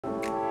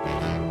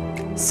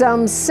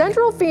Some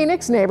Central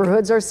Phoenix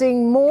neighborhoods are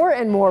seeing more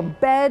and more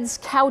beds,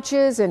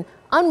 couches, and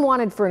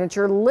unwanted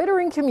furniture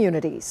littering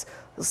communities.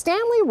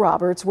 Stanley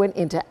Roberts went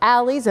into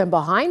alleys and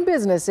behind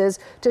businesses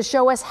to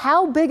show us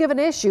how big of an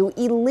issue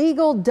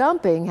illegal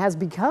dumping has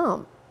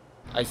become.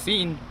 I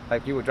seen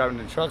like people driving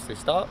the trucks, they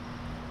stop,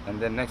 and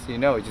then next thing you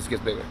know, it just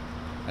gets bigger.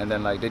 And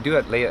then like they do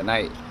it late at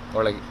night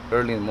or like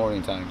early in the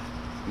morning time.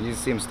 You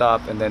just see them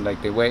stop, and then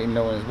like they wait and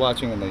no one is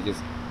watching, and they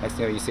just, next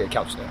thing you know, you see a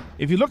couch there.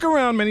 If you look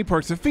around many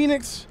parts of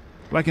Phoenix,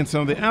 like in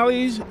some of the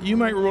alleys, you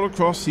might roll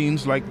across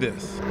scenes like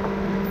this.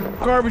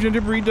 Garbage and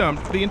debris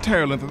dumped the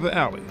entire length of the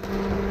alley.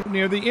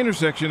 Near the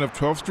intersection of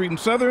 12th Street and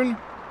Southern,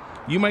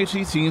 you might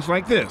see scenes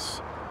like this.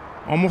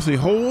 Almost a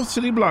whole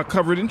city block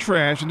covered in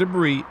trash and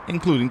debris,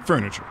 including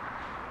furniture.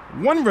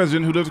 One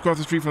resident who lives across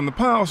the street from the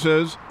pile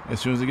says as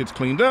soon as it gets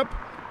cleaned up,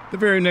 the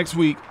very next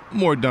week,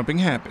 more dumping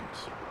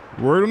happens.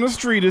 Word on the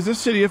street is the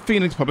City of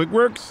Phoenix Public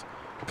Works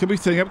could be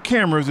setting up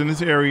cameras in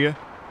this area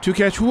to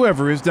catch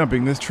whoever is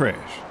dumping this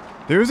trash.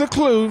 There is a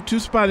clue to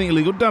spotting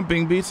illegal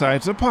dumping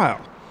besides the pile.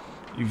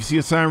 If you see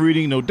a sign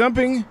reading "No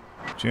dumping,"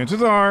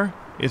 chances are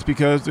it's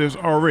because there's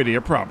already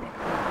a problem.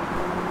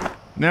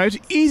 Now, it's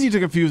easy to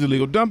confuse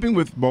illegal dumping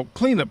with bulk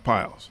cleanup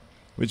piles,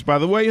 which, by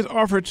the way, is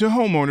offered to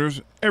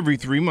homeowners every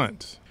 3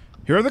 months.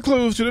 Here are the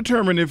clues to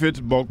determine if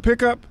it's bulk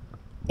pickup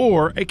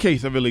or a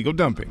case of illegal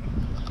dumping.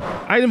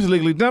 Items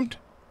illegally dumped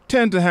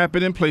tend to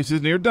happen in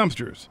places near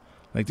dumpsters,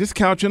 like this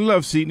couch and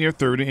love seat near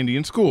 3rd and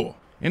Indian School.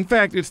 In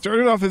fact, it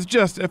started off as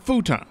just a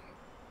futon.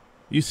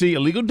 You see,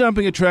 illegal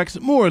dumping attracts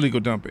more illegal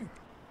dumping.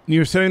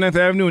 Near 79th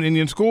Avenue and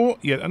Indian School,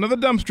 yet another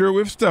dumpster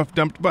with stuff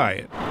dumped by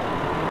it.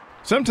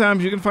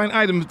 Sometimes you can find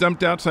items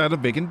dumped outside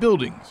of vacant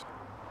buildings,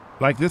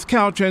 like this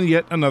couch and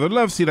yet another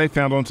love seat I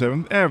found on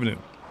 7th Avenue.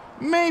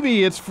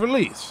 Maybe it's for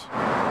lease.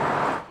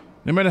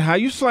 No matter how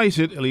you slice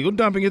it, illegal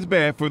dumping is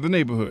bad for the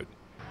neighborhood.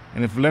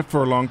 And if left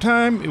for a long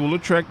time, it will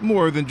attract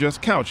more than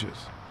just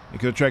couches. It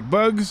could attract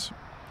bugs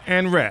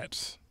and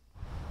rats.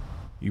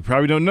 You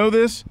probably don't know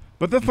this,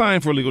 but the fine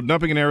for illegal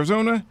dumping in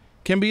Arizona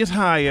can be as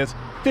high as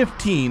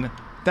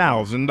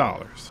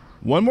 $15,000.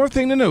 One more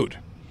thing to note.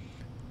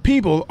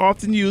 People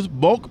often use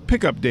bulk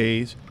pickup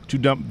days to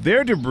dump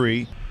their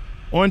debris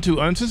onto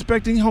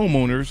unsuspecting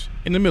homeowners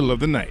in the middle of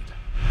the night.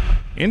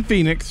 In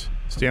Phoenix,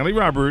 Stanley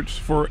Roberts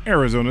for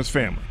Arizona's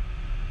Family.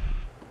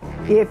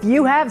 If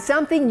you have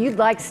something you'd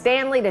like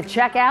Stanley to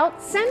check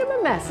out, send him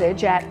a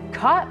message at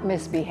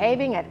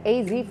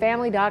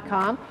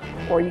caughtmisbehaving@azfamily.com,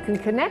 or you can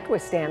connect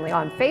with Stanley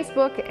on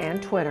Facebook and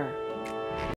Twitter.